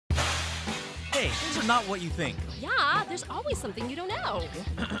Hey, things are not what you think. Yeah, there's always something you don't know.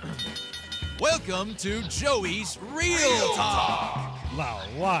 Welcome to Joey's Real Talk. 老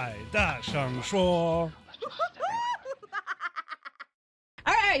外大声说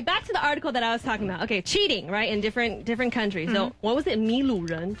All right, back to the article that I was talking about. Okay, cheating, right, in different countries. So what was it? 秘鲁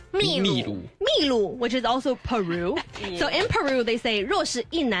人? 秘鲁, which is also Peru. So in Peru, they say 若是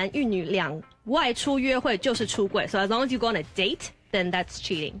一男一女两外出约会就是出轨. So as long as you go on a date, then that's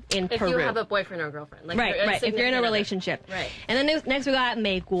cheating in If Peru. you have a boyfriend or girlfriend. Like Right. If you're in a relationship. Right. And then next we got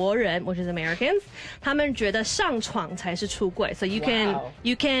美国人, which is Americans. 他们觉得上床才是出轨. So you can,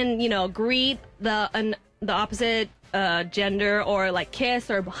 greet the opposite gender or like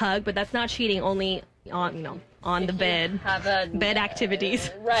kiss or hug, but that's not cheating. Only on the bed. Bed activities.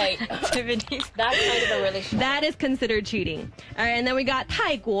 Right. Activities. That kind of a relationship. That is considered cheating. All right, and then we got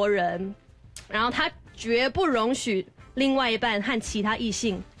泰国人. 然后他绝不容许另外一半和其他异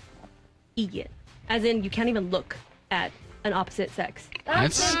性一眼. As in, you can't even look at an opposite sex.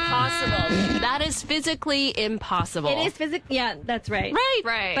 That's impossible. That is physically impossible. It is physically, yeah, that's right.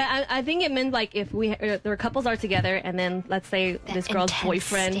 Right. But I think it meant like if there couples are together and then let's say this girl's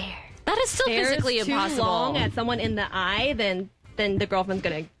boyfriend That is still stares physically too impossible. long at someone in the eye, then the girlfriend's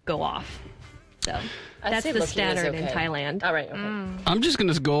gonna go off. So that's the standard in Thailand. All right. Okay. I'm just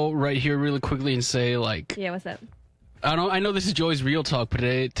gonna go right here really quickly and say like, Yeah, what's up? I know this is Joey's Real Talk, but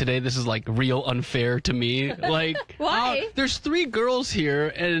today this is like real unfair to me. Like, Why? There's 3 girls here,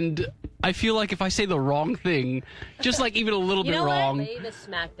 and I feel like if I say the wrong thing, just like even a little bit know what? wrong. Lay the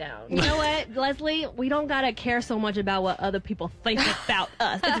smack down. You know what, Leslie? We don't gotta care so much about what other people think about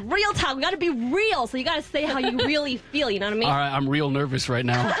us. It's real talk. We gotta be real. So you gotta say how you really feel. You know what I mean? All right, I'm real nervous right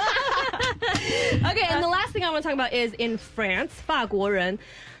now. Okay, and the last thing I want to talk about is in France, 法国人,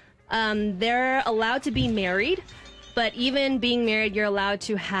 they're allowed to be married, but even being married, you're allowed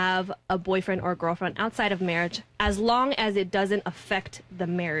to have a boyfriend or girlfriend outside of marriage as long as it doesn't affect the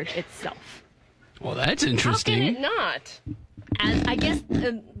marriage itself. Well, that's How interesting. can it not? And I guess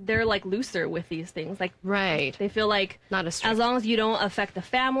they're like looser with these things. Like Right. they feel like Not as strict. as long as you don't affect the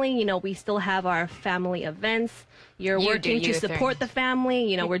family, we still have our family events. You're You working do to your support thing. the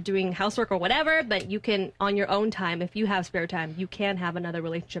family. We're doing housework or whatever, but you can, on your own time, if you have spare time, you can have another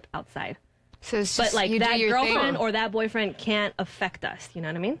relationship outside. So it's But just, like you that do your girlfriend thing. or that boyfriend can't affect us. You know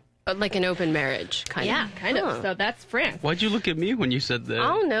what I mean? Like an open marriage, kind of. Yeah, kind of. So that's France. Why'd you look at me when you said that? I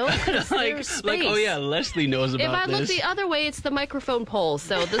don't know. 'Cause there's space. oh yeah, Leslie knows about If I this. look the other way, it's the microphone pole.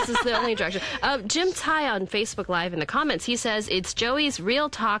 So this is the only direction. Jim Ty on Facebook Live in the comments, he says it's Joey's Real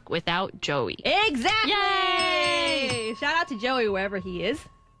Talk without Joey. Exactly. Yay! Shout out to Joey wherever he is.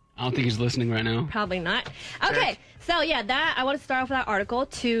 I don't think he's listening right now. Probably not. Okay, so yeah, I want to start off with that article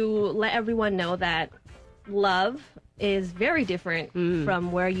to let everyone know that love is very different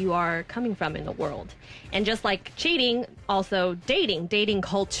from where you are coming from in the world. And just like cheating, also dating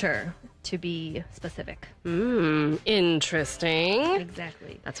culture, to be specific. Interesting.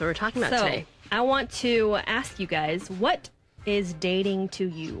 Exactly. That's what we're talking about So, today. I want to ask you guys, what is dating to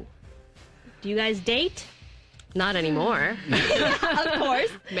you? Do you guys date? Not anymore. Of course.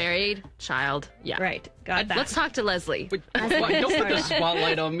 Married, child. Yeah. Right. Got that. Let's talk to Leslie. Don't put the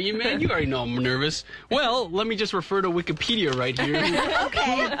spotlight on me, man. You already know I'm nervous. Well, let me just refer to Wikipedia right here.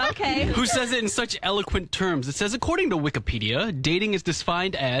 Okay. Who says it in such eloquent terms. It says, according to Wikipedia, dating is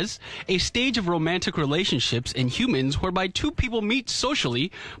defined as a stage of romantic relationships in humans whereby 2 people meet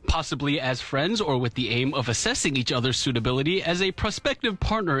socially, possibly as friends or with the aim of assessing each other's suitability as a prospective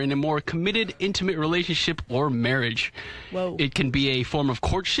partner in a more committed, intimate relationship or marriage. Whoa. It can be a form of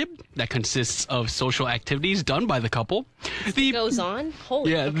courtship that consists of social activities done by the couple. It goes on.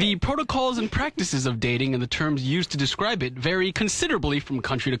 Holy. Yeah, the protocols and practices of dating and the terms used to describe it vary considerably from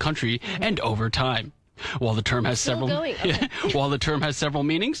country to country and over time. While the term has several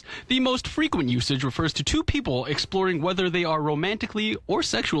meanings, the most frequent usage refers to 2 people exploring whether they are romantically or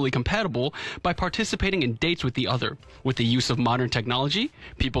sexually compatible by participating in dates with the other. With the use of modern technology,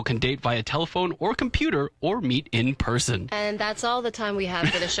 people can date via telephone or computer or meet in person. And that's all the time we have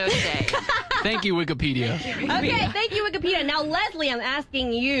for the show today. Thank you, Wikipedia. Okay, thank you, Wikipedia. Now, Leslie, I'm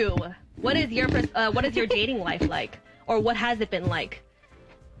asking you, what is your dating life like, or what has it been like?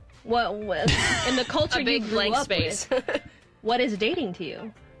 What in the culture A big you grew blank up space. with, what is dating to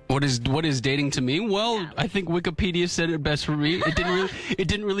you? What is dating to me? Well, I think Wikipedia said it best for me. It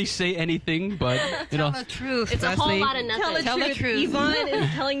didn't really say anything, but Tell the truth, It's a whole lot of nothing. Tell the truth. Yvonne is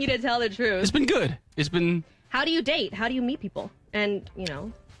telling you to tell the truth. it's been good. It's been, How do you date? How do you meet people? And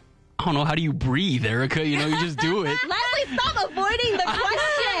I don't know, how do you breathe, Erica? You just do it. Leslie, stop avoiding the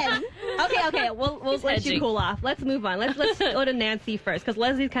question. Okay. We'll let you cool off. Let's move on. Let's go to Nancy first because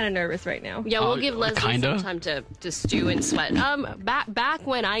Leslie's kind of nervous right now. Yeah, we'll give Leslie kinda. some time to stew and sweat. Back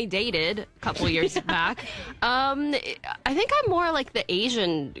when I dated a couple years back, I think I'm more like the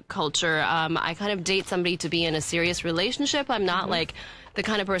Asian culture. I kind of date somebody to be in a serious relationship. I'm not like the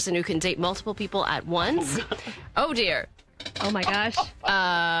kind of person who can date multiple people at once. Oh dear. Oh my gosh.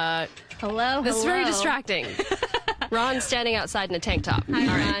 Hello. This is very distracting. Ron's standing outside in a tank top. Hi,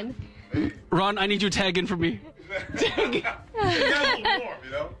 Ron. Ron, I need you to tag in for me. You got a little warm,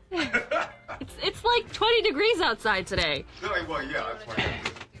 you know? It's like 20 degrees outside today. Well, yeah, that's fine.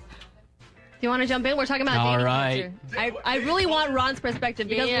 Do you want to jump in? We're talking about All dating right. culture. I really want Ron's perspective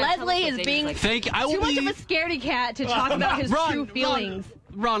because Yeah, tell us Leslie what is dating's being like. Thank you. I will too much be... of a scaredy cat to talk about his true feelings.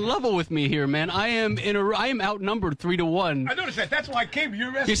 Ron, level with me here, man. I am outnumbered 3-1. I noticed that. That's why I came to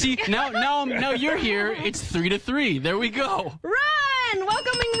your rescue. You see, now you're here. It's 3-3. There we go. Ron!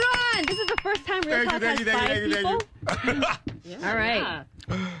 Welcoming Ron! This is the first time Real Talk has 5 people. All right.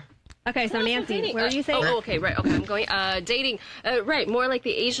 Okay, so Nancy, where are you saying? Oh, okay, right. Okay, I'm going dating. Right, more like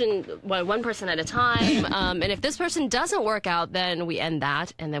the Asian, one person at a time. And if this person doesn't work out, then we end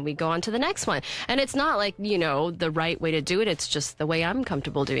that, and then we go on to the next one. And it's not like the right way to do it. It's just the way I'm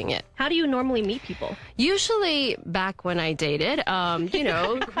comfortable doing it. How do you normally meet people? Usually, back when I dated, I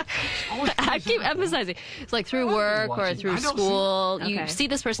keep emphasizing it's like through work or through school. You see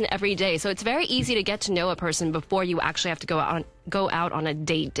this person every day, so it's very easy to get to know a person before you actually have to go out on a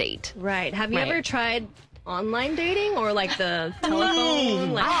date. Right. Have you Right. ever tried online dating or like the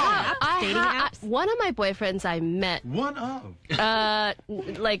telephone, like dating apps? One of my boyfriends I met One of.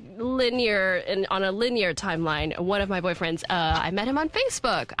 like linear and on a linear timeline. One of my boyfriends, I met him on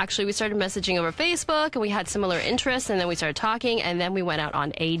Facebook. Actually, we started messaging over Facebook, and we had similar interests, and then we started talking, and then we went out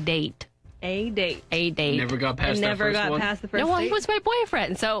on a date. A date. Never got past that Never first got one? past the first No, well, date? he was my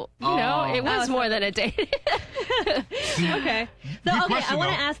boyfriend, so it was more than a date. Okay. So, okay, question, I want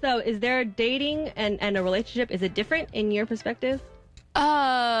to though. ask though, is there dating and a relationship, is it different in your perspective?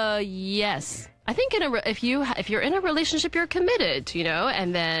 Yes. I think if you're in a relationship, you're committed,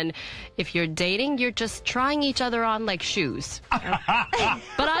 and then if you're dating, you're just trying each other on like shoes. But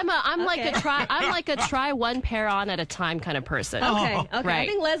I'm like a try one pair on at a time kind of person. Okay. Okay. I Right.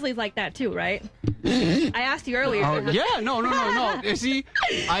 think Leslie's like that too, right? I asked you earlier. Yeah, no. You see,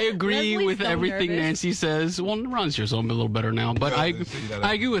 I agree Leslie's with so everything nervous. Nancy says. Well, Ron's here, so I'm a little better now. But I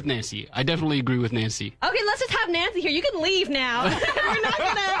agree with Nancy. I definitely agree with Nancy. Okay, let's just have Nancy here. You can leave now. We're not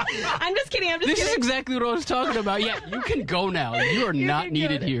gonna. I'm just kidding. This is exactly what I was talking about. Yeah, you can go now. You are not can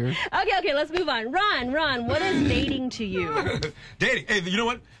needed go. here. Okay, let's move on. Ron, what is dating to you? Dating. Hey, you know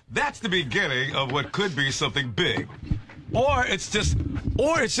what? That's the beginning of what could be something big. Or it's just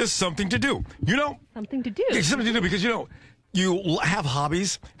something to do. Something to do. It's something to do because, you have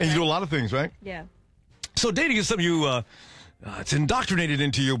hobbies and you do a lot of things, right? Yeah. So dating is something it's indoctrinated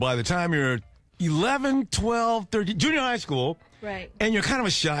into you by the time you're 11, 12, 13, junior high school. Right. And you're kind of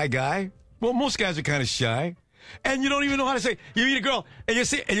a shy guy. Well, most guys are kind of shy. And you don't even know how to say, you meet a girl and you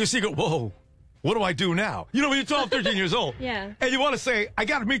see a girl, whoa, what do I do now? When you're 12, 13 years old. Yeah. And you want to say, I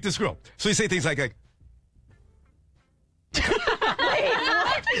got to meet this girl. So you say things like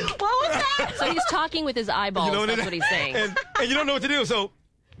What was that? So he's talking with his eyeballs. That's what he's saying. and you don't know what to do. So,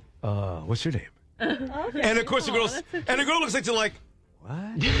 what's your name? Okay. And of course the girl looks at you like, what?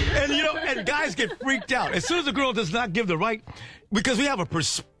 And guys get freaked out. As soon as the girl does not give the right, because we have a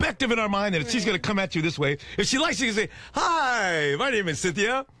perspective in our mind that she's going to come at you this way. If she likes you, you can say, hi, my name is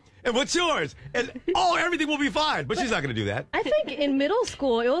Cynthia. And what's yours? And, everything will be fine. But she's not going to do that. I think in middle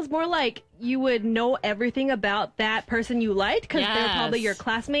school, it was more like you would know everything about that person you liked because they're probably your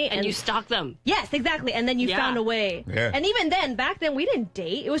classmate. And you stalk them. Yes, exactly. And then you found a way. Yeah. And even then, back then, we didn't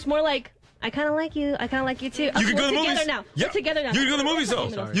date. It was more like, I kind of like you. I kind of like you too. You can go to the movies. Now. Yeah. We're together now. You can go to the movies, though.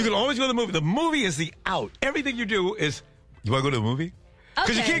 Sorry. You can always go to the movie. The movie is the out. Everything you do is, you want to go to the movie?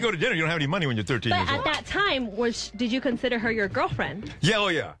 Because you Okay. can't go to dinner. You don't have any money when you're 13 But years at old. that time, did you consider her your girlfriend? Yeah, oh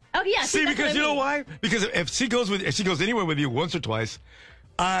yeah. Oh yeah. See, that's because what I you know mean. why? Because if she goes anywhere with you once or twice,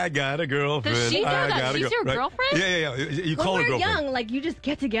 I got a girlfriend. Does she know I that got a she's your right? girlfriend? Yeah. You When call her we're girlfriend. young, like you just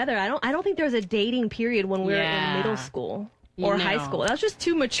get together. I don't think there was a dating period when we were in Yeah. middle school or high school. That was just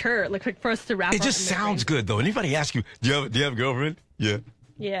too mature, like for us to wrap. It up just in the sounds brain. good though. Anybody ask you, do you have a girlfriend? Yeah.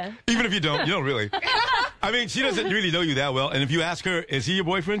 Yeah. Even if you don't really. I mean, she doesn't really know you that well. And if you ask her, is he your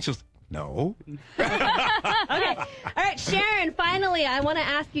boyfriend? She'll no. Okay. All right, Sharon, finally, I want to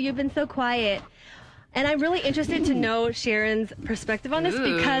ask you, you've been so quiet. And I'm really interested to know Sharon's perspective on this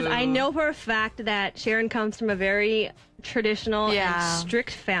because I know for a fact that Sharon comes from a very traditional and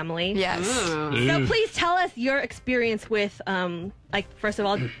strict family. Yes. So please tell us your experience with, like, first of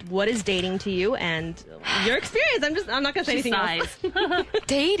all, what is dating to you and your experience? I'm not going to say anything else.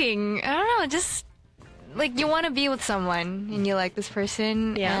 Dating, I don't know, just like you want to be with someone and you like this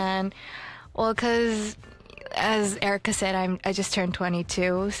person. And, well, because as Erica said, I just turned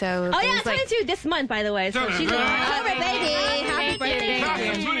 22, so... Oh, yeah, 22 this month, by the way. So she's a October baby. Happy birthday.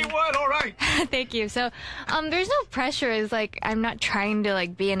 Happy 21, all right. Thank you. So, there's no pressure. It's like, I'm not trying to,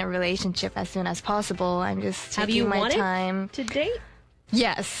 like, be in a relationship as soon as possible. I'm just taking my time. To date?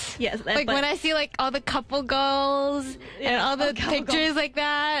 Yes. Yes. Like, when I see, like, all the couple goals and all the pictures like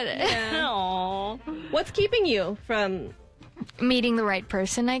that. Yeah. What's keeping you from... meeting the right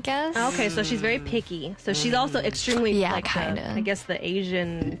person, I guess. Okay, so she's very picky. So she's also extremely like kind of. I guess the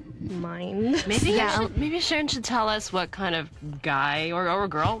Asian mind. Maybe Sharon should tell us what kind of guy or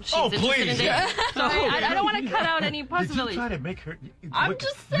girl she's interested in dating. Sorry, I don't want to cut out any possibilities. Did you try to make her... I'm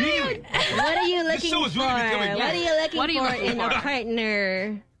just saying. What are you looking for? Really What are you looking for in a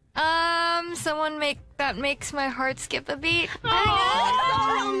partner? Someone that makes my heart skip a beat.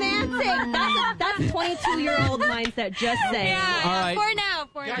 Oh, so romantic. That's 22-year-old mindset. Just saying. Yeah, all right. For now.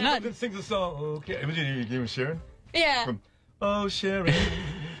 Yeah, you sing the song. Okay. Imagine you gave Sharon. Yeah. From, oh, Sharon,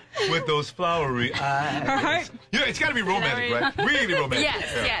 with those flowery eyes. Her heart. Yeah, it's got to be romantic, right? Really romantic.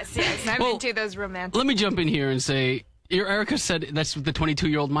 Yes. I'm into those romantic. Let me jump in here and say, Erica said that's the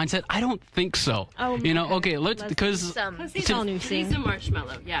 22-year-old mindset. I don't think so. Oh, you know, okay, because He's a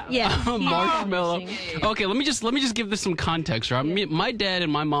marshmallow. Yeah. Marshmallow. Okay, let me just give this some context, right? My dad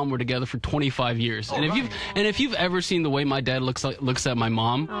and my mom were together for 25 years, and if you've ever seen the way my dad looks at my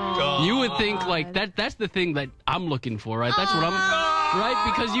mom, you would think like that's the thing that I'm looking for, right? That's what I'm.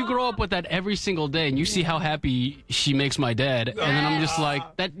 Right, because you grow up with that every single day, and you see how happy she makes my dad, and then I'm just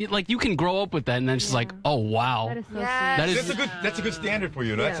like that. Like you can grow up with that, and then it's just like, oh wow, That is so sweet. That's a good standard for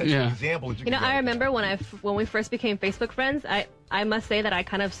you. That's an example that you can I remember when we first became Facebook friends, I must say that I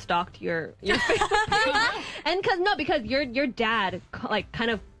kind of stalked your Facebook page. And because your dad like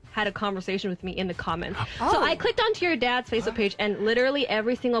kind of had a conversation with me in the comments. So I clicked onto your dad's Facebook page, and literally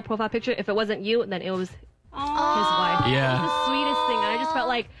every single profile picture, if it wasn't you, then it was his wife. Yeah. It was the sweetest thing. And I just felt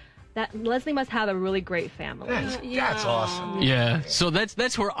like that Leslie must have a really great family. That's awesome. Yeah. So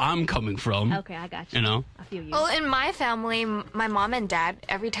that's where I'm coming from. Okay, I got you. You know. I feel you. Well, in my family, my mom and dad,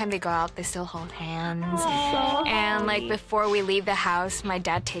 every time they go out, they still hold hands. And like before we leave the house, my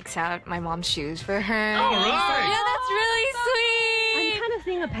dad takes out my mom's shoes for her. All right. Yeah, that's really sweet. I'm kind of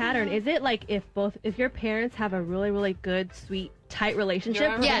seeing a pattern. Is it like if your parents have a really, really good, sweet, tight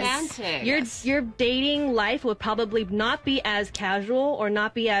relationship, your dating life would probably not be as casual or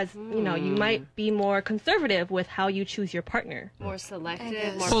not be as you might be more conservative with how you choose your partner. More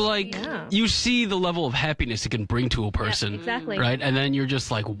selective. More Well, like you see the level of happiness it can bring to a person, exactly. right? And then you're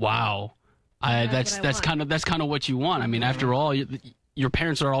just like, wow, that's kind of what you want. I mean, after all, your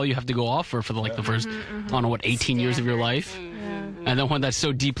parents are all you have to go off for the first, I don't know, 18 years of your life. And then when that's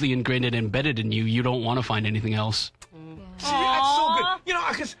so deeply ingrained and embedded in you, you don't want to find anything else. See, that's so good. You know,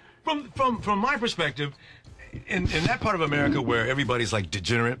 because from my perspective, in that part of America where everybody's like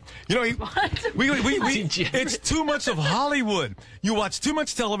degenerate, you know, it's too much of Hollywood. You watch too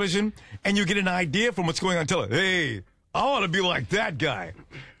much television, and you get an idea from what's going on television. Hey, I want to be like that guy.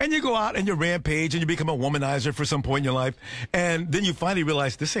 And you go out and you rampage and you become a womanizer for some point in your life. And then you finally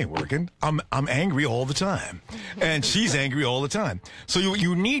realize this ain't working. I'm angry all the time. And she's angry all the time. So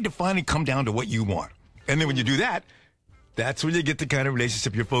you need to finally come down to what you want. And then when you do that, that's when you get the kind of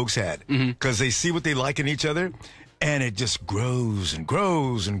relationship your folks had. Because they see what they like in each other. And it just grows and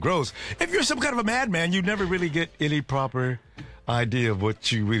grows and grows. If you're some kind of a madman, you never really get any proper idea of what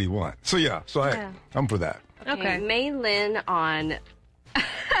you really want. So I'm for that. Okay. May Lynn on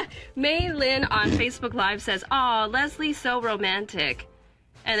Facebook Live says, "Aw, Leslie's so romantic."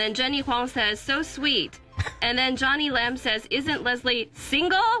 And then Jenny Huang says, "So sweet." And then Johnny Lamb says, "Isn't Leslie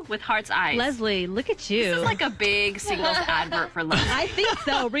single?" with heart's eyes. Leslie, look at you. This is like a big singles advert for Leslie. I think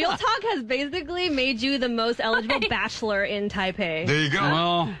so. Real Talk has basically made you the most eligible bachelor in Taipei. There you go.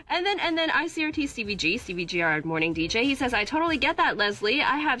 Well, And then ICRT CVG, our morning DJ, he says, "I totally get that, Leslie.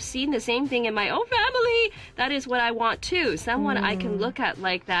 I have seen the same thing in my own family. That is what I want too. Someone I can look at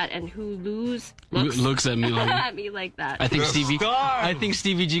like that and who looks at me like at me like that." I think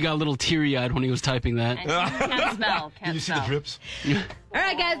Stevie G got a little teary-eyed when he was typing that. And can't spell. Did you see the drips? All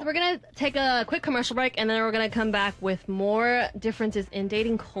right, guys, we're going to take a quick commercial break, and then we're going to come back with more differences in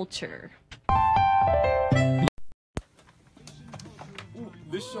dating culture.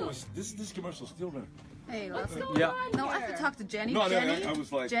 This show is this commercial still running. Hey, Leslie. Yeah. No, I have to talk to Jenny. No, Jenny, I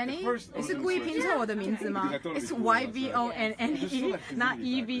was like, Jenny, at first I 你 was 是 gonna 故意 say- 拼错我的名字吗 I thought it'd be？It's cool YVONNE, not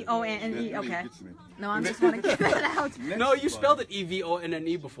EVONNE. That Okay. gets me. No, I just want to get that out. No, you spelled it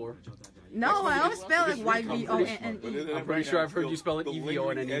EVONNE before. No, I always spell it But YVONNE. I'm pretty sure I've heard you spell it the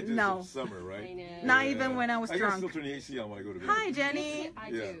lingering EVONNE. edges No. of summer, right? Not even when I was I gotta still drunk. turn the AC on when I go to bed. Hi, Jenny.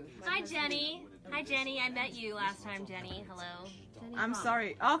 Yeah. Hi, Jenny. Hi, Jenny. I met you last time, Jenny. Hello. I'm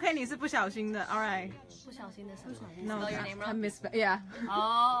sorry. Okay, 你是不小心的. All right. 不小心的什么 No, Spell your name I wrong? misspelled. Yeah.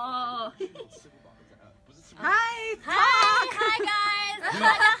 Oh. Hi, Hi, talk. hi guys.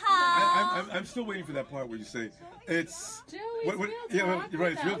 大家好。 I'm still waiting for that part where you say it's Joey's real yeah, talk you're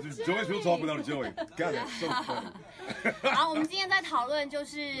right. without It's Joey's real talk without a Joey. God, that's so funny. 好，我们今天在讨论就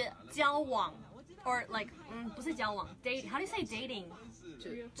是交往，or like 不是交往 ，date. How do you say dating?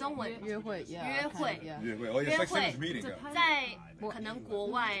 中文约会. 约会 Yeah, wait, oh, yeah, it's like someone's meeting. 在可能国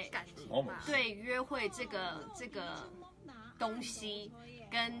外 Almost. 对约会这个东西，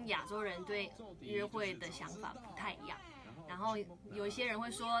跟亚洲人对约会的想法不太一样。然后有一些人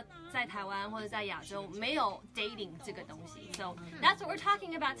会说，在台湾或者在亚洲没有 dating 这个东西。So that's what we're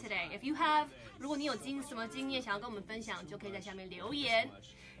talking about today. If you have， 如果你有什么经验想要跟我们分享，就可以在下面留言。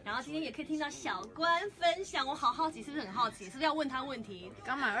然后今天也可以听到小关分享，我好好奇，是不是很好奇？是不是要问他问题？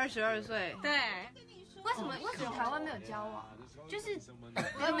刚满22岁。对，为什么台湾没有交往？就是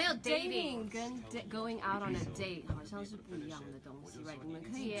没有 dating 跟 going out on a date 好像是不一样的东西 ，right？ 你们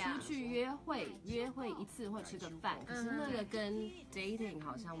可以出去约会一次或吃个饭，可是那个跟 dating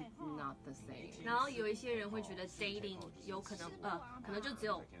好像 not the same。然后有一些人会觉得 dating 有可能可能就只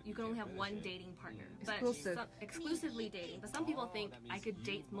有 you can only have one dating partner, but exclusively dating. But some people think I could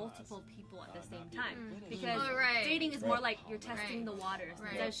date multiple people at the same time because dating is more like you're testing the waters.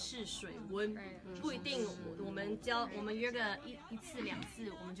 你在试水温，不一定我们约个一次两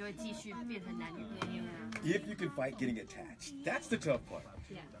次，我们就会继续变成男女朋友。If you can fight getting attached, that's the tough part.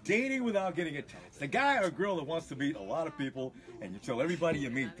 Dating without getting attached. The guy or girl that wants to meet a lot of people, and you tell everybody you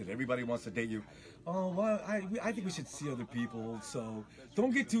meet because everybody wants to date you. Oh, well, I think we should see other people, so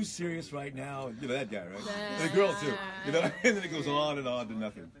don't get too serious right now. You know that guy, right? And the girl too. You know, and then it goes on to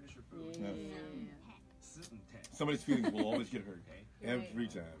nothing. Yeah. Somebody's feelings will always get hurt every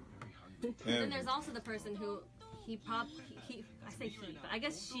time. Then there's also the person who I say he, but I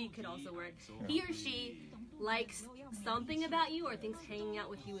guess she could also work. He or she likes something about you or thinks hanging out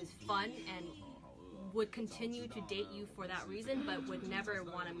with you is fun and would continue to date you for that reason, but would never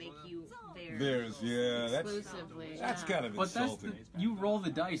want to make you theirs. Exclusively. That's kind of insulting. You roll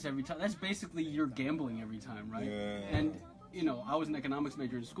the dice every time. That's basically you're gambling every time, right? Yeah. And you know, I was an economics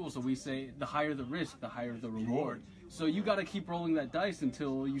major in school, so we say the higher the risk, the higher the reward. So you got to keep rolling that dice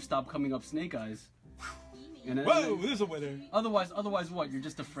until you stop coming up snake eyes. And then, Whoa, there's a winner. Otherwise, what? You're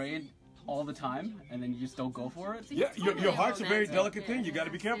just afraid all the time, and then you just don't go for it. Yeah, your heart's a very delicate thing. You got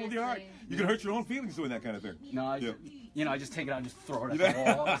to be careful with your heart. You can hurt your own feelings doing that kind of thing. No, I just take it out and just throw it at the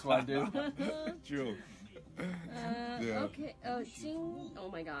wall. That's what I do. True. Yeah. Okay. Oh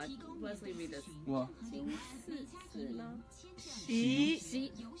my God. Leslie, read this. Well,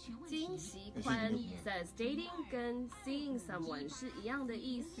 金习宽 says dating 跟 seeing someone 是一样的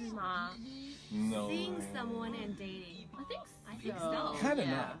意思吗？ No. Seeing someone and dating. I think so. Kind of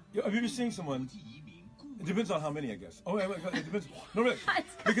not. Have you ever seen someone? It depends on how many, I guess. Oh, it depends. No, really.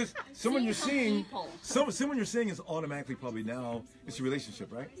 Because someone you're seeing, someone you're seeing is automatically probably now it's a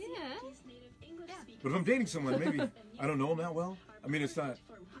relationship, right? Yeah. But if I'm dating someone, maybe I don't know them that well. I mean, it's not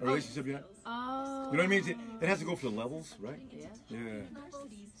a relationship yet. Oh. You know what I mean? It has to go for the levels, right? Yeah.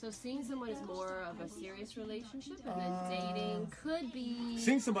 So seeing someone is more of a serious relationship, and then dating could be.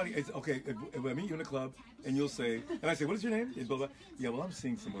 Seeing somebody, it's okay. If I meet you in a club and you'll say, and I say, "What is your name?" And blah, blah. Yeah, well, I'm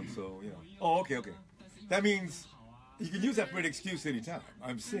seeing someone, so you know. Oh, okay. That means you can use that for an excuse anytime.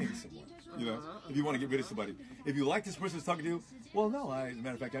 I'm seeing someone. You know, if you want to get rid of somebody. If you like this person who's talking to you, well, no. As a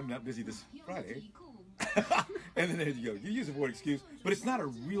matter of fact, I'm not busy this Friday. And then there you go. You use it for an excuse, but it's not a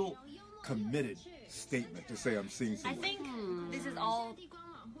real committed statement to say I'm seeing someone. I think this is all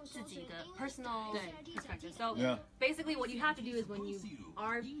自己的 personal perspective. So basically what you have to do is when you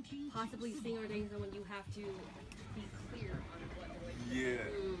are possibly seeing or dating someone, you have to be clear on what they're like.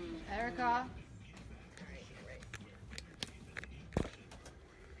 Yeah. Erica.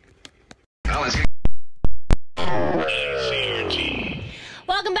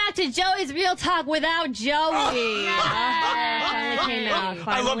 Welcome back to Joey's Real Talk without Joey. Finally came out.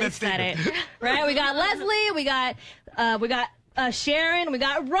 I love Finally that said statement. it. Right? We got Leslie. We got Sharon, we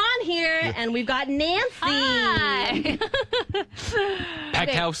got Ron here, and we've got Nancy. Hi.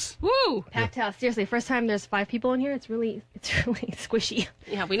 Packed house. Woo! Packed house. Seriously, first time there's 5 people in here. It's really squishy.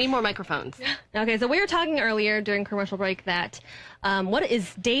 Yeah, we need more microphones. Okay, so we were talking earlier during commercial break that what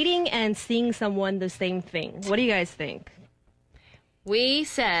is dating and seeing someone the same thing? What do you guys think? We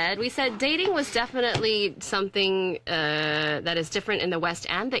said dating was definitely something that is different in the West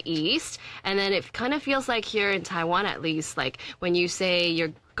and the East, and then it kind of feels like here in Taiwan, at least, like when you say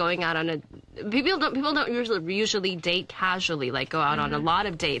you're going out on a people don't usually date casually, like go out on a lot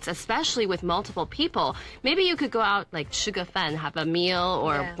of dates, especially with multiple people. Maybe you could go out like 吃个饭, have a meal,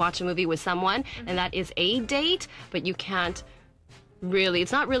 or watch a movie with someone, and that is a date, but you can't really.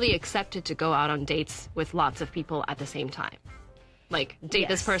 It's not really accepted to go out on dates with lots of people at the same time. Like, date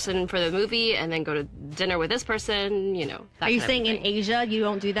this person for the movie and then go to dinner with this person, you know. Are you saying in Asia you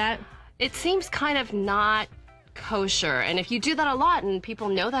don't do that? It seems kind of not kosher. And if you do that a lot and people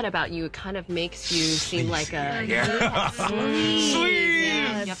know that about you, it kind of makes you seem like a... Sleazy.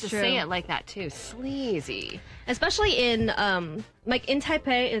 Yeah, you have to say it like that, too. Sleazy. Especially in, like, in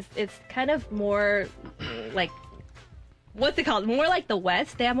Taipei, it's kind of more, like... What's it called? More like the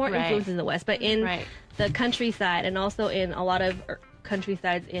West. They have more influence in the West. But in the countryside and also in a lot of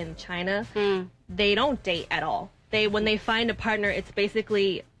countrysides in China, they don't date at all. When they find a partner, it's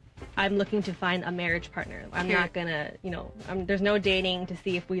basically, I'm looking to find a marriage partner. I'm not gonna, there's no dating to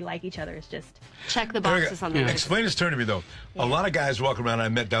see if we like each other. It's just check the boxes on the list. Explain this term to me, though. A lot of guys walk around, I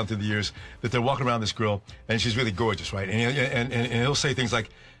met down through the years, that they're walking around this girl, and she's really gorgeous, right? And he'll say things like,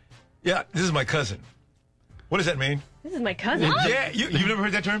 yeah, this is my cousin. What does that mean? This is my cousin. Yeah, you've never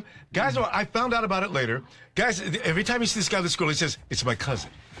heard that term? Guys, I found out about it later. Guys, every time you see this guy with this girl, he says, it's my cousin.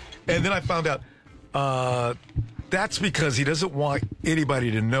 And then I found out that's because he doesn't want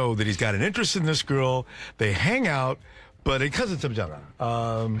anybody to know that he's got an interest in this girl. They hang out, but cousin 怎么讲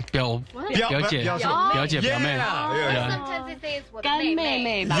啊? 表姐表妹. Sometimes they say it's 我的妹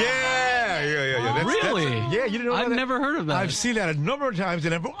妹. Yeah. Really? Yeah, you didn't know I've that? never heard of that. I've seen that a number of times,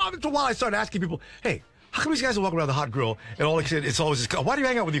 and after a while I started asking people, hey, how come these guys walk around the hot girl and all they say, it's always this, why do you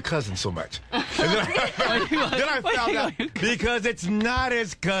hang out with your cousin so much? And then I found out, because it's not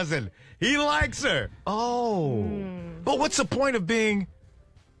his cousin. He likes her. Oh. But what's the point of being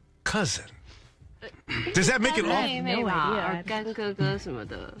cousin? Does that make it off? No idea. 干哥哥什么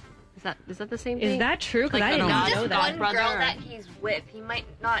的. Is that the same thing? Is that true? Because I didn't know that. One girl that he's with, he might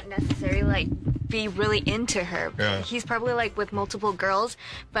not necessarily like be really into her. Yeah. He's probably like with multiple girls,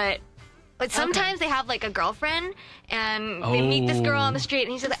 but sometimes they have like a girlfriend and they meet this girl on the street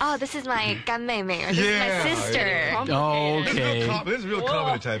and he's like, oh, this is my 干妹妹, or this is my sister. Okay. This is real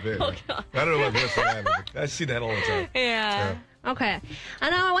common in Taipei. I don't know about the rest of the island, but I see that all the time. Yeah. Okay.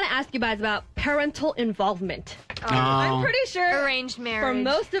 And now I want to ask you guys about parental involvement. I'm pretty sure Arranged marriage. for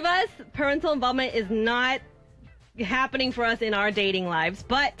most of us, parental involvement is not happening for us in our dating lives.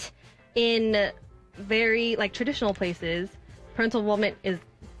 But in very like traditional places, parental involvement is,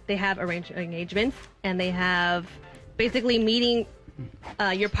 they have arranged engagements and they have basically meeting.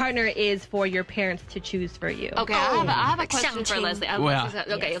 Your partner is for your parents to choose for you. Okay, I have a question for Leslie.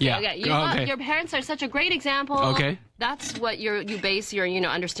 Okay. Your parents are such a great example. Okay. That's what you base your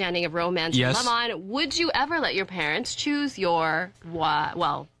understanding of romance Yes. and love on. Would you ever let your parents choose your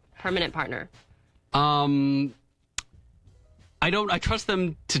permanent partner? I trust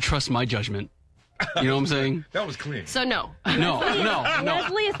them to trust my judgment. You know what I'm saying? That was clean. So no. No.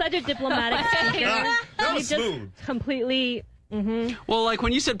 Leslie is such a diplomatic speaker. That was smooth. Completely. Well, like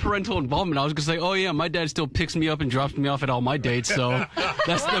when you said parental involvement, I was gonna say, oh yeah, my dad still picks me up and drops me off at all my dates, so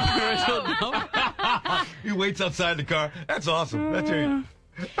that's the parental involvement. He waits outside the car. That's awesome. That's it.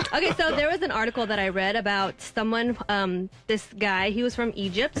 Okay, so there was an article that I read about someone, this guy, he was from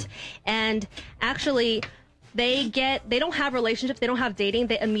Egypt, and actually they don't have relationships, they don't have dating,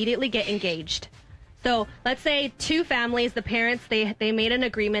 they immediately get engaged. So let's say 2 families, the parents, they made an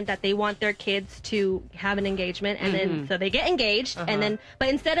agreement that they want their kids to have an engagement, and then so they get engaged, and then but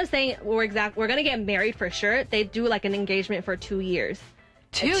instead of saying we're gonna get married for sure, they do like an engagement for 2 years.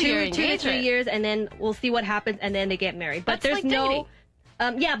 2 year 2 to 3 years, and then we'll see what happens, and then they get married. But That's there's like no,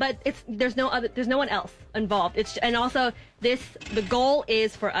 but there's no one else involved. And also the goal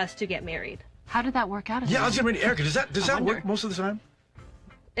is for us to get married. How did that work out? Yeah, I was going to read Erica. Does that work most of the time?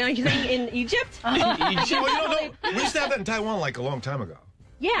 Are you saying in Egypt? Well, we used to have that in Taiwan like a long time ago.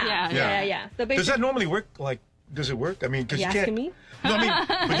 Yeah. So Does that normally work? Like, does it work? I mean, because you can't. Asking me? No, I mean,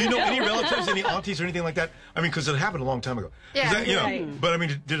 but do you know any relatives, any aunties or anything like that? I mean, because it happened a long time ago. Yeah, Is that, right. But I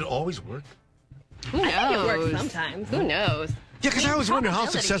mean, did it always work? Who knows? I think it works sometimes. Who knows? Yeah, because I always wonder how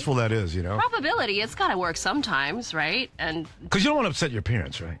probability. successful that is, you know? Probability, it's got to work sometimes, right? And Because you don't want to upset your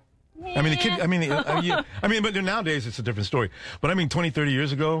parents, right? I mean, the kid, but nowadays it's a different story. But I mean, 20, 30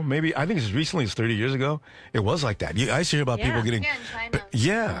 years ago, maybe, I think as recently as 30 years ago, it was like that. I used to hear about people getting... Yeah, in China.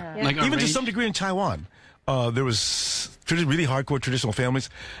 Yeah. Like Even to arranged? some degree in Taiwan. There was really hardcore traditional families.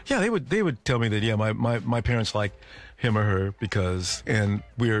 Yeah, they would tell me that, yeah, my parents like him or her and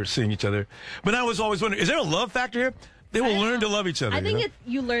we're seeing each other. But I was always wondering, is there a love factor here? They will learn to love each other. I think you know? it's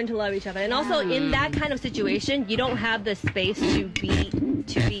you learn to love each other, and also in that kind of situation, you don't have the space to be.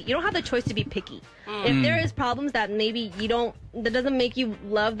 You don't have the choice to be picky. If there is problems that maybe that doesn't make you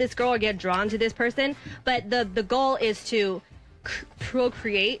love this girl or get drawn to this person, but the goal is to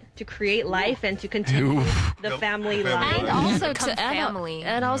procreate, to create life, and to continue the family life. and also Become family.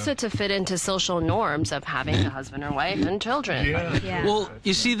 and also to fit into social norms of having a husband or wife and children. Yeah. Well,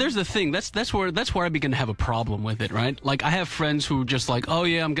 you see, there's the thing. That's where I begin to have a problem with it, right? Like, I have friends who just like, oh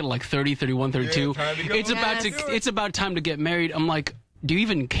yeah, I'm getting like 30, 31, 32. time to go. It's about time to get married. I'm like, do you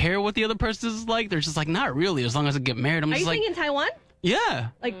even care what the other person is like? They're just like, not really. As long as I get married, I'm Are just you like, saying in Taiwan? yeah.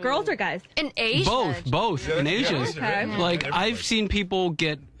 Like girls or guys? In Asia. Both in Asia. Okay. Like, I've seen people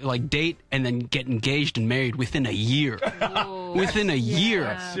date and then get engaged and married within a year. Within a year.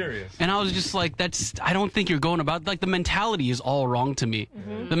 That's serious. And I was just like, I don't think you're going about, like, the mentality is all wrong to me.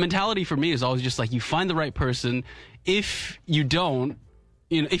 The mentality for me is always just like, you find the right person. If you don't,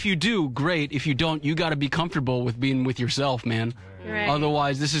 if you do, great. If you don't, you got to be comfortable with being with yourself, man. Right.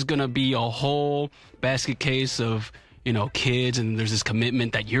 Otherwise, this is going to be a whole basket case of, kids, and there's this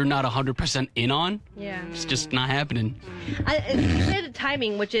commitment that you're not 100% in on. Yeah. It's just not happening. You said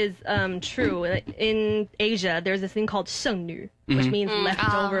timing, which is true. In Asia, there's this thing called 剩女, which means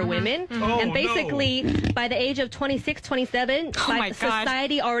leftover women. And basically, by the age of 26, 27,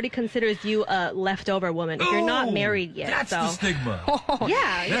 society already considers you a leftover woman if you're not married yet. That's the stigma.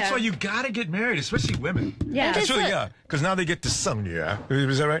 Yeah, That's why you gotta get married, especially women. Yeah. That's really, because now they get to some,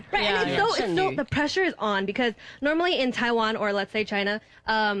 is that right? Right, and it's so the pressure is on because normally in Taiwan or let's say China,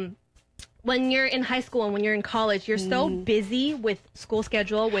 when you're in high school and when you're in college, you're so busy with school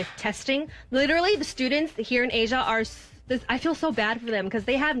schedule, with testing. Literally, the students here in Asia are. I feel so bad for them because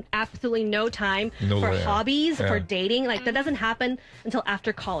they have absolutely no time for hobbies, for dating. Like that doesn't happen until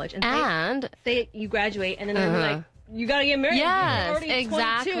after college. And say you graduate and then they're like, you gotta get married. Yes, You're already 22.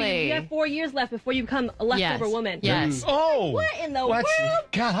 exactly. You have 4 years left before you become a leftover woman. Yes. Oh, what in the world?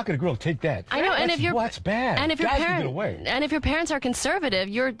 God, how could a girl take that? I know, and if you're what's bad? and if your Guys can get away. and if your parents are conservative,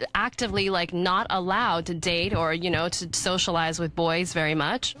 you're actively like not allowed to date or to socialize with boys very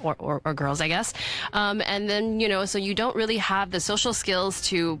much or girls, I guess. And then so you don't really have the social skills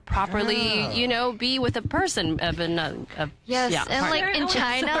to properly be with a person of Yes, and partner. like in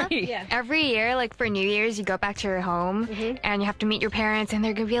China, Sorry. every year, like for New Year's, you go back to your home and you have to meet your parents, and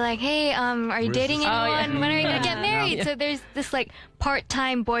they're gonna be like, "Hey, are you dating anyone? When are you gonna get married?" So there's this like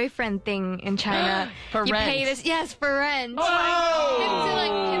part-time boyfriend thing in China. For you rent. pay this, yes, for rent. To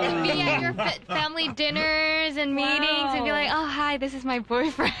be at your family dinners and meetings and be like, "Oh, hi, this is my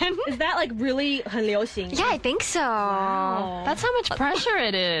boyfriend." Is that like really 很流行? Yeah, I think so. That's how much pressure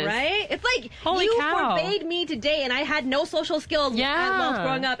it is. Right? It's like Holy you cow. forbade me to date and I had no social skills while I was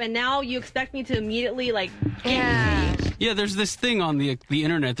growing up and now you expect me to immediately like Yeah, there's this thing on the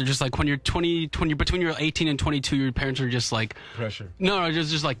internet. They're just like when you're between your 18 and 22, your parents are just like Pressure. No,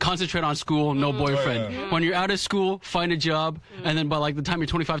 just like concentrate on school, no boyfriend. When you're out of school, find a job, and then by like the time you're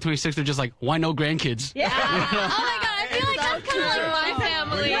 25, 26, they're just like, why no grandkids? Oh my god, I feel like that's kind of like my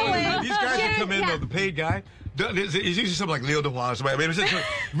family. These guys that come in, though, the paid guy, it's usually something like Leo DeHua or somebody. I mean, it's just a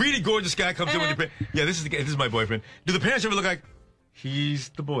really gorgeous guy comes in with your parents. Yeah, this is my boyfriend. Do the parents ever look like, he's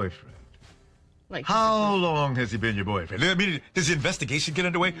the boyfriend? Like How long has he been your boyfriend? I mean, does the investigation get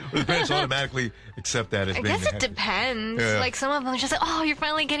underway, or the parents automatically accept that as I being guess it depends. Yeah. Like some of them are just like, "Oh, you're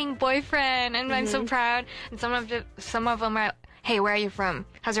finally getting boyfriend," and I'm so proud. And some of them are, "Hey, where are you from?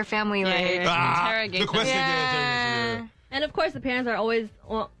 How's your family like?" the question. Yeah. And of course the parents are always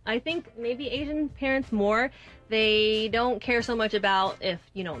I think maybe Asian parents more. They don't care so much about if,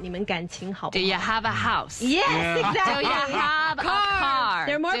你们感情好不好. Do you have a house? Yes, exactly. Do you have a car?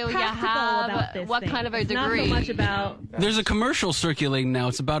 They're more Do you practical have about this what thing. kind of a It's degree? not so much about... There's a commercial circulating now.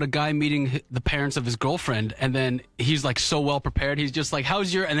 It's about a guy meeting the parents of his girlfriend, and then he's like so well prepared. He's just like,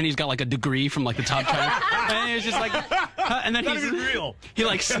 "How's your?" And then he's got like a degree from like the top China, and he's just like, and then Not even real. he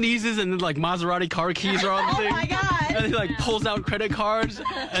like sneezes, and then like Maserati car keys are on the thing. Oh my God. And he like pulls out credit cards,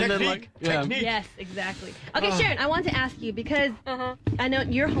 and then like Technique. Yes, exactly. Okay, Sharon, I want to ask you because I know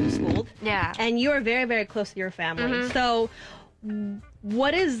you're homeschooled. Yeah. And you're very, very close to your family. So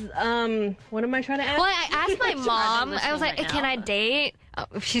what am I trying to ask? Well, I asked my mom. I was like, right can now. I date? Oh,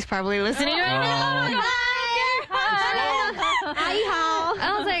 she's probably listening right now.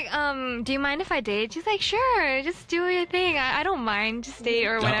 I was like, do you mind if I date? She's like, sure, just do your thing. I don't mind, just date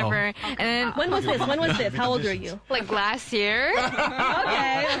or whatever. And then, When was this? How old are you? like last year.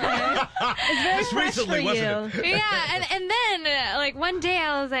 Okay. It's very fresh recently, for you. wasn't it? Yeah, and then like one day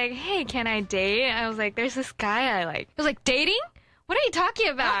I was like, hey, can I date? I was like, there's this guy I like. I was like, dating? What are you talking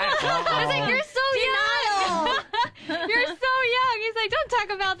about? I was like, you're so young. You're so young. He's like, don't talk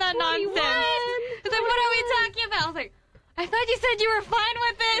about that nonsense. He's like, what are we talking about? I was like, I thought you said you were fine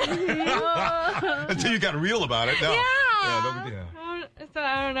with it. Until you got real about it. No. Yeah. So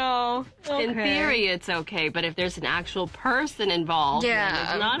I don't know. In theory, it's okay, but if there's an actual person involved, then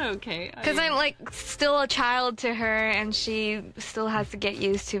it's not okay. Because I'm like still a child to her, and she still has to get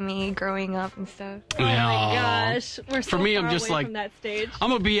used to me growing up and stuff. Oh my gosh, we're so For me, far I'm just away like, from that stage. I'm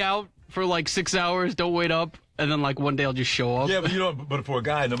gonna be out for like 6 hours, don't wait up, and then like one day I'll just show up. Yeah, but you know, but for a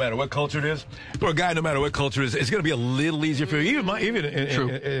guy, no matter what culture it is, it's going to be a little easier for you. Even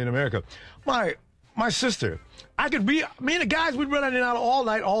in America, my sister, me and the guys, we'd run in and out all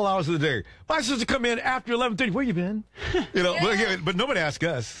night, all hours of the day. My sister come in after 11:30. Where you been? You know, but nobody asks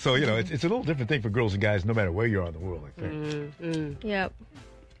us. So you know, it's a little different thing for girls and guys, no matter where you are in the world. I think. Yep.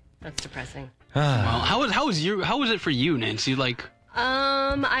 That's depressing. Well, how was it for you, Nancy? Like,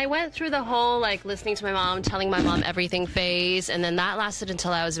 I went through the whole like listening to my mom, telling my mom everything phase, and then that lasted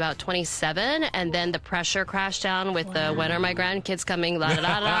until I was about 27, and then the pressure crashed down with the when are my grandkids coming, la da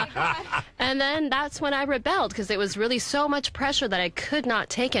da da. And then that's when I rebelled because it was really so much pressure that I could not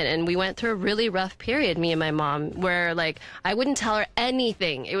take it, and we went through a really rough period, me and my mom, where like I wouldn't tell her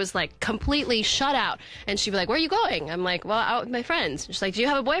anything. It was like completely shut out, and she'd be like, "Where are you going?" I'm like, "Well, out with my friends." She's like, "Do you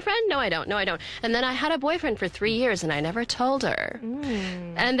have a boyfriend?" "No, I don't. No, I don't." And then I had a boyfriend for 3 years, and I never told her.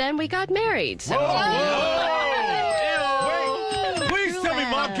 And then we got married. So. Wait, please tell me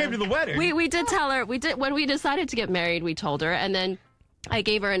Mom came to the wedding. We did tell her. We did when we decided to get married. We told her, and then I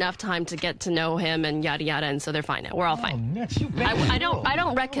gave her enough time to get to know him and yada yada, and so they're fine now. We're all fine. I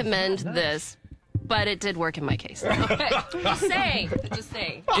don't recommend this, but it did work in my case. Okay. Just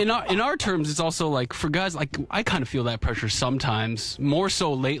saying. in our terms, it's also like for guys, like I kind of feel that pressure sometimes, more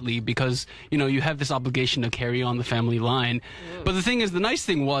so lately, because you know you have this obligation to carry on the family line. But the thing is, the nice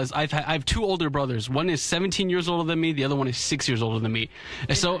thing was I have 2 older brothers. One is 17 years older than me. The other one is 6 years older than me.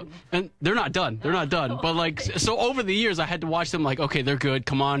 And they're not done. But like so over the years, I had to watch them. Like, okay, they're good.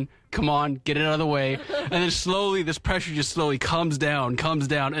 Come on, get it out of the way. And then slowly, this pressure just slowly comes down,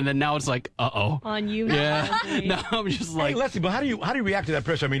 and then now it's like, On you now. Yeah. Now I'm just like, hey, Leslie, but how do you react to that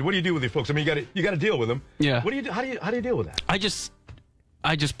pressure? I mean, what do you do with your folks? I mean, you got to deal with them. Yeah. What do you do? How do you deal with that?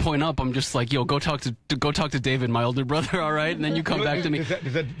 I just point up. I'm just like, yo, go talk to David, my older brother, all right? And then you come back to me.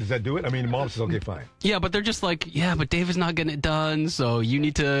 Does that do it? I mean, Mom says, okay, fine. Yeah, but they're just like, yeah, but David's not getting it done, so you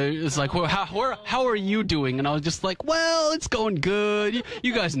need to. It's like, well, how are you doing? And I was just like, well, it's going good.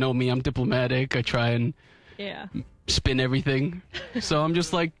 You guys know me. I'm diplomatic. I try and spin everything. So I'm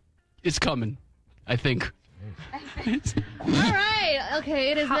just like, it's coming, I think. All right.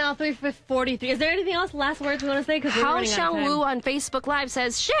 Okay, it is now 3:43. Is there anything else? Last words we want to say? Because Hao Xiang Wu on Facebook Live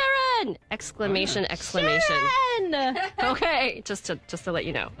says, Sharon! Exclamation. Sharon! Okay, just to let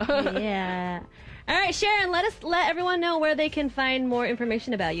you know. Yeah. All right, Sharon. Let everyone know where they can find more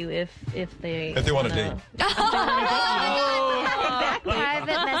information about you if they want to date. Exactly.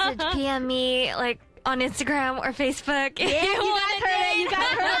 Private message, PM me like on Instagram or Facebook. Yeah, you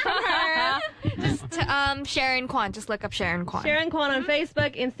guys heard it from her. Just Sharon Kwan. Just look up Sharon Kwan. Sharon Kwan on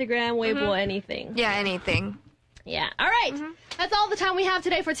Facebook, Instagram, Weibo, anything. Yeah, anything. Yeah. All right. That's all the time we have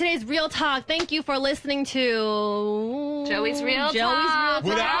today for today's Real Talk. Thank you for listening to Joey's Real Talk.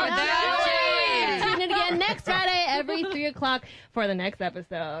 Without Joey. Tune in again next Friday every 3 o'clock for the next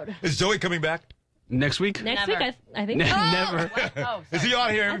episode. Is Joey coming back? Next week? Next week, I think. Never. Is he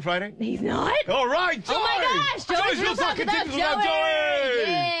on here every Friday? He's not? All right, Joey! Oh my gosh! Joey's Real Talk continues without without Joey! Joey!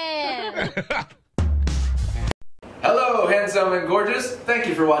 Yeah! Hello, handsome and gorgeous. Thank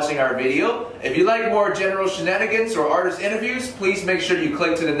you for watching our video. If you like more general shenanigans or artist interviews, please make sure you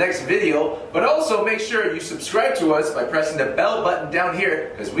click to the next video, but also make sure you subscribe to us by pressing the bell button down here,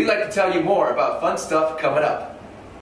 because we like to tell you more about fun stuff coming up.